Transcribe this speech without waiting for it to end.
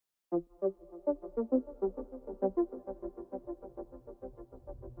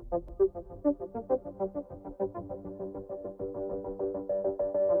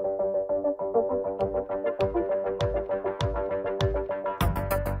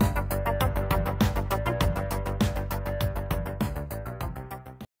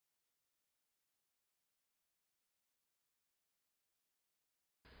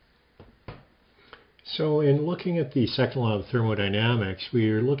So in looking at the second law of thermodynamics, we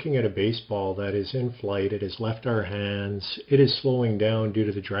are looking at a baseball that is in flight. It has left our hands. It is slowing down due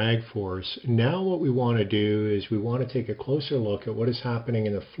to the drag force. Now what we want to do is we want to take a closer look at what is happening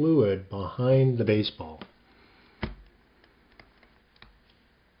in the fluid behind the baseball.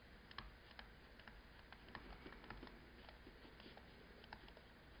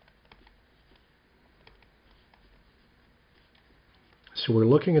 So we're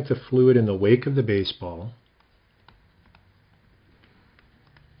looking at the fluid in the wake of the baseball.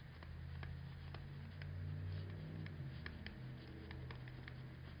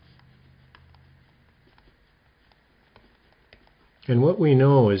 And what we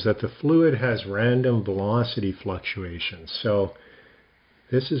know is that the fluid has random velocity fluctuations. So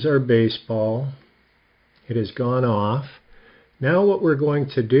this is our baseball. It has gone off. Now what we're going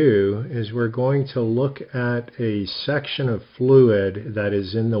to do is we're going to look at a section of fluid that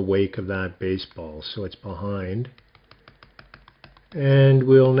is in the wake of that baseball. So it's behind. And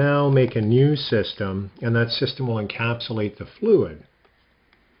we'll now make a new system, and that system will encapsulate the fluid.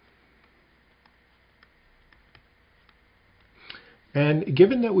 And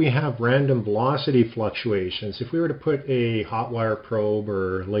given that we have random velocity fluctuations, if we were to put a hot wire probe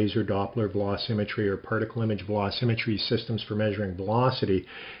or laser Doppler velocimetry or particle image velocimetry systems for measuring velocity,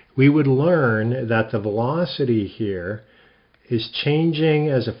 we would learn that the velocity here is changing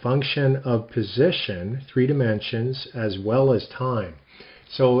as a function of position, 3 dimensions, as well as time.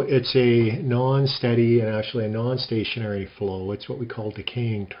 So it's a non-steady and actually a non-stationary flow. It's what we call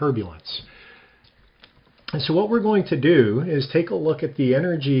decaying turbulence. And so what we're going to do is take a look at the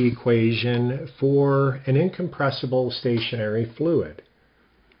energy equation for an incompressible stationary fluid.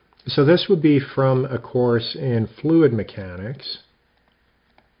 So this would be from a course in fluid mechanics.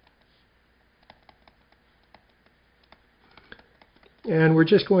 And we're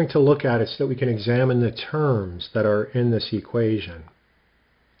just going to look at it so that we can examine the terms that are in this equation.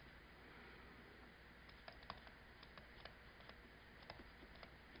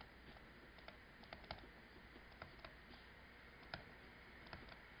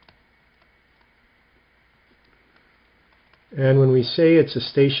 And when we say it's a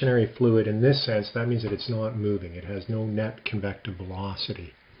stationary fluid in this sense, that means that it's not moving. It has no net convective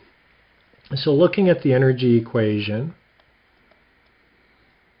velocity. So looking at the energy equation,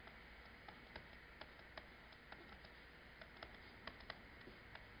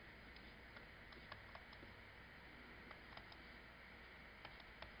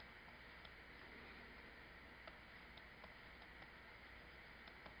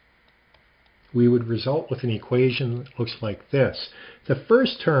 we would result with an equation that looks like this. The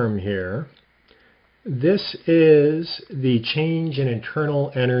first term here, this is the change in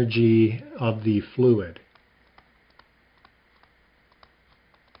internal energy of the fluid.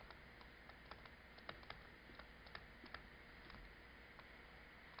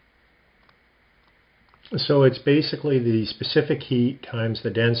 So it's basically the specific heat times the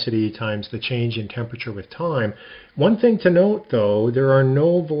density times the change in temperature with time. One thing to note though, there are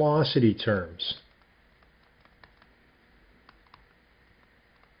no velocity terms.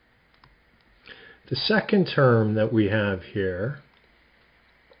 The second term that we have here,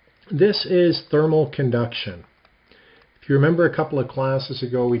 this is thermal conduction. If you remember a couple of classes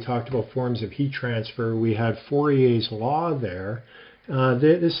ago, we talked about forms of heat transfer. We had Fourier's law there.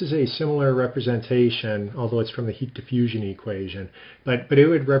 This is a similar representation, although it's from the heat diffusion equation, but it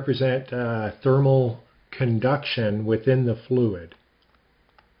would represent thermal conduction within the fluid.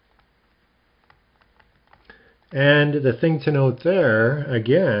 And the thing to note there,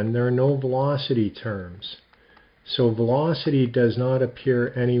 again, there are no velocity terms. So velocity does not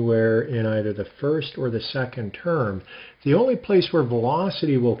appear anywhere in either the first or the second term. The only place where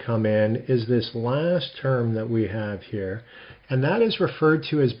velocity will come in is this last term that we have here, and that is referred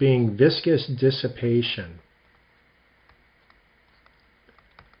to as being viscous dissipation.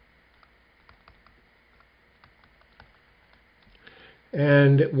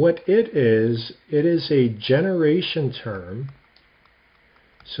 And what it is a generation term.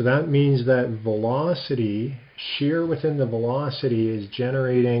 So that means that velocity, shear within the velocity, is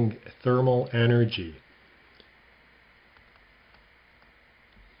generating thermal energy.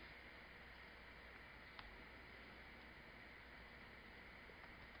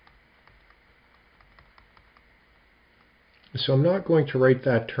 So I'm not going to write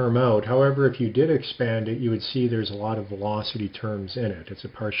that term out. However, if you did expand it, you would see there's a lot of velocity terms in it. It's a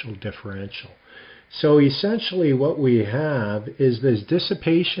partial differential. So essentially what we have is this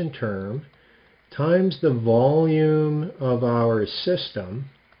dissipation term times the volume of our system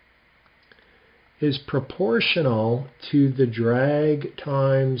is proportional to the drag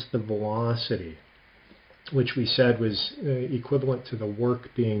times the velocity, which we said was equivalent to the work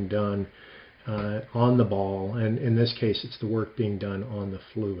being done on the ball, and in this case it's the work being done on the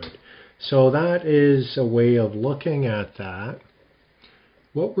fluid. So that is a way of looking at that.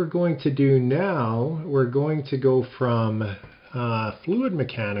 What we're going to do now, we're going to go from fluid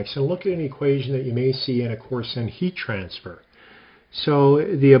mechanics and look at an equation that you may see in a course in heat transfer. So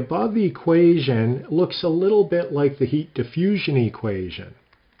the above equation looks a little bit like the heat diffusion equation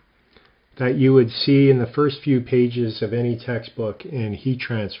that you would see in the first few pages of any textbook in heat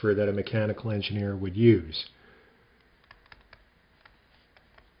transfer that a mechanical engineer would use.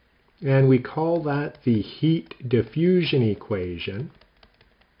 And we call that the heat diffusion equation.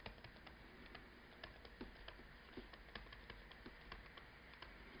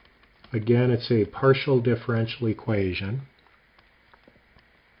 Again, it's a partial differential equation.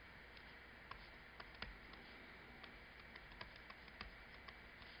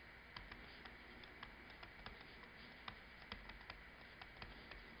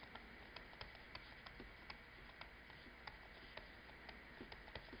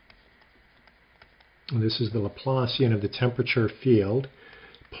 This is the Laplacian of the temperature field,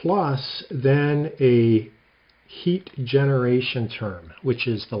 plus then a heat generation term, which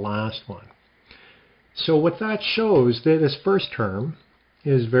is the last one. So what that shows, that this first term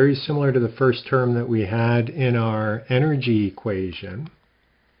is very similar to the first term that we had in our energy equation.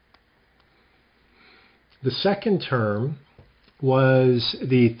 The second term was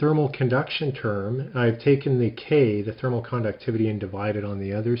the thermal conduction term. I've taken the K, the thermal conductivity, and divided on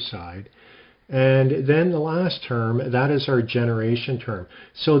the other side. And then the last term, that is our generation term.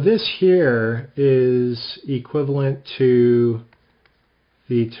 So this here is equivalent to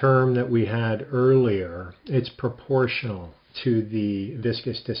the term that we had earlier. It's proportional to the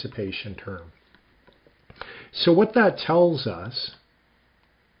viscous dissipation term. So what that tells us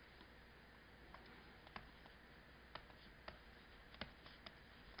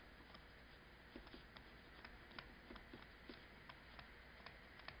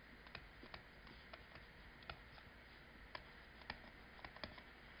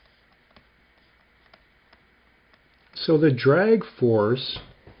So the drag force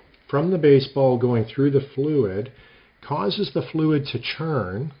from the baseball going through the fluid causes the fluid to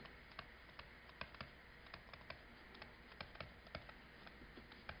churn,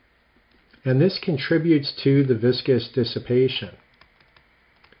 and this contributes to the viscous dissipation,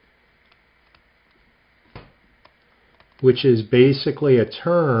 which is basically a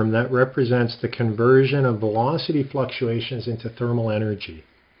term that represents the conversion of velocity fluctuations into thermal energy.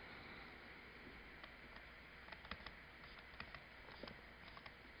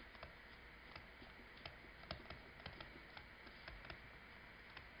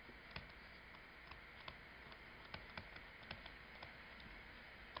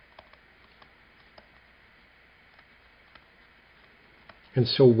 And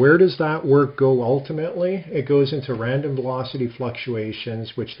so where does that work go ultimately? It goes into random velocity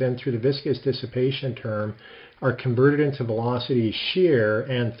fluctuations, which then through the viscous dissipation term are converted into velocity shear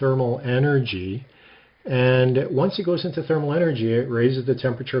and thermal energy. And once it goes into thermal energy, it raises the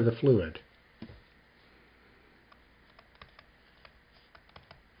temperature of the fluid.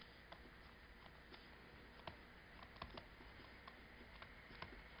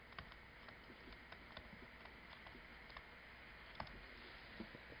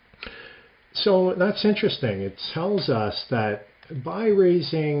 So that's interesting. It tells us that by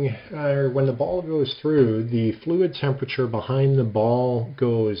raising, when the ball goes through, the fluid temperature behind the ball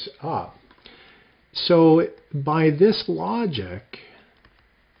goes up. So by this logic,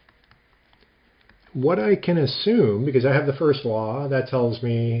 what I can assume, because I have the first law that tells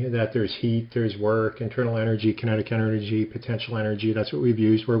me that there's heat, there's work, internal energy, kinetic energy, potential energy, that's what we've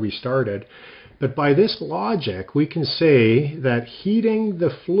used where we started. But by this logic, we can say that heating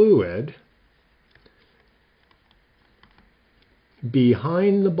the fluid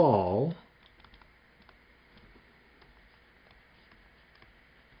behind the ball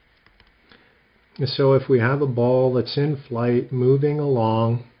so if we have a ball that's in flight moving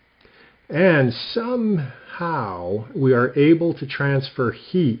along and somehow we are able to transfer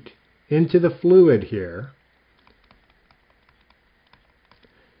heat into the fluid here,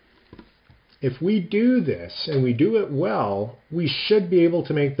 if we do this and we do it well, we should be able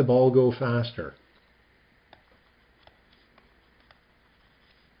to make the ball go faster.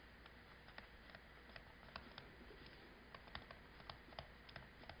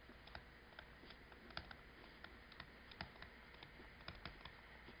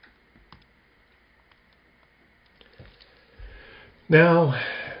 Now,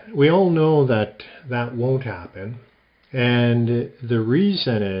 we all know that that won't happen. And the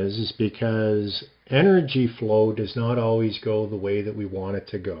reason is because energy flow does not always go the way that we want it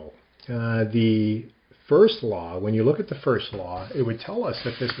to go. The first law, when you look at the first law, it would tell us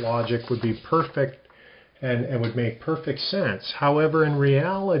that this logic would be perfect and would make perfect sense. However, in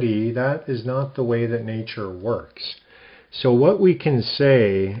reality, that is not the way that nature works. So what we can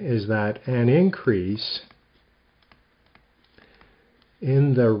say is that an increase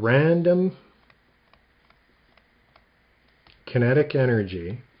in the random kinetic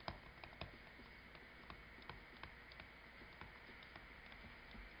energy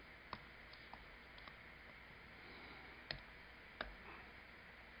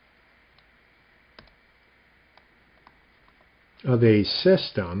of a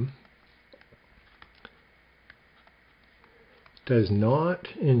system does not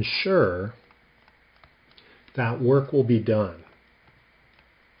ensure that work will be done.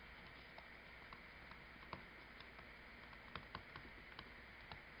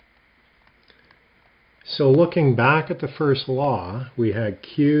 So looking back at the first law, we had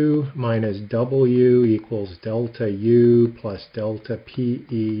Q minus W equals delta U plus delta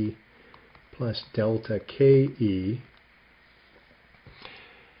PE plus delta KE.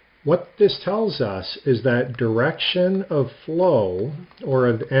 What this tells us is that direction of flow, or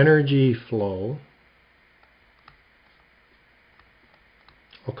of energy flow,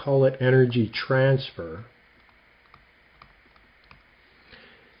 I'll call it energy transfer,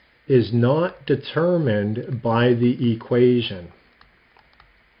 is not determined by the equation.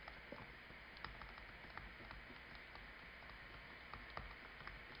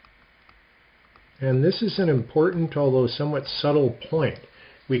 And this is an important, although somewhat subtle point.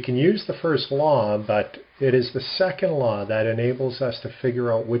 We can use the first law, but it is the second law that enables us to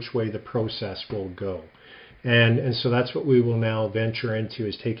figure out which way the process will go. And so that's what we will now venture into,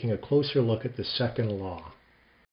 is taking a closer look at the second law.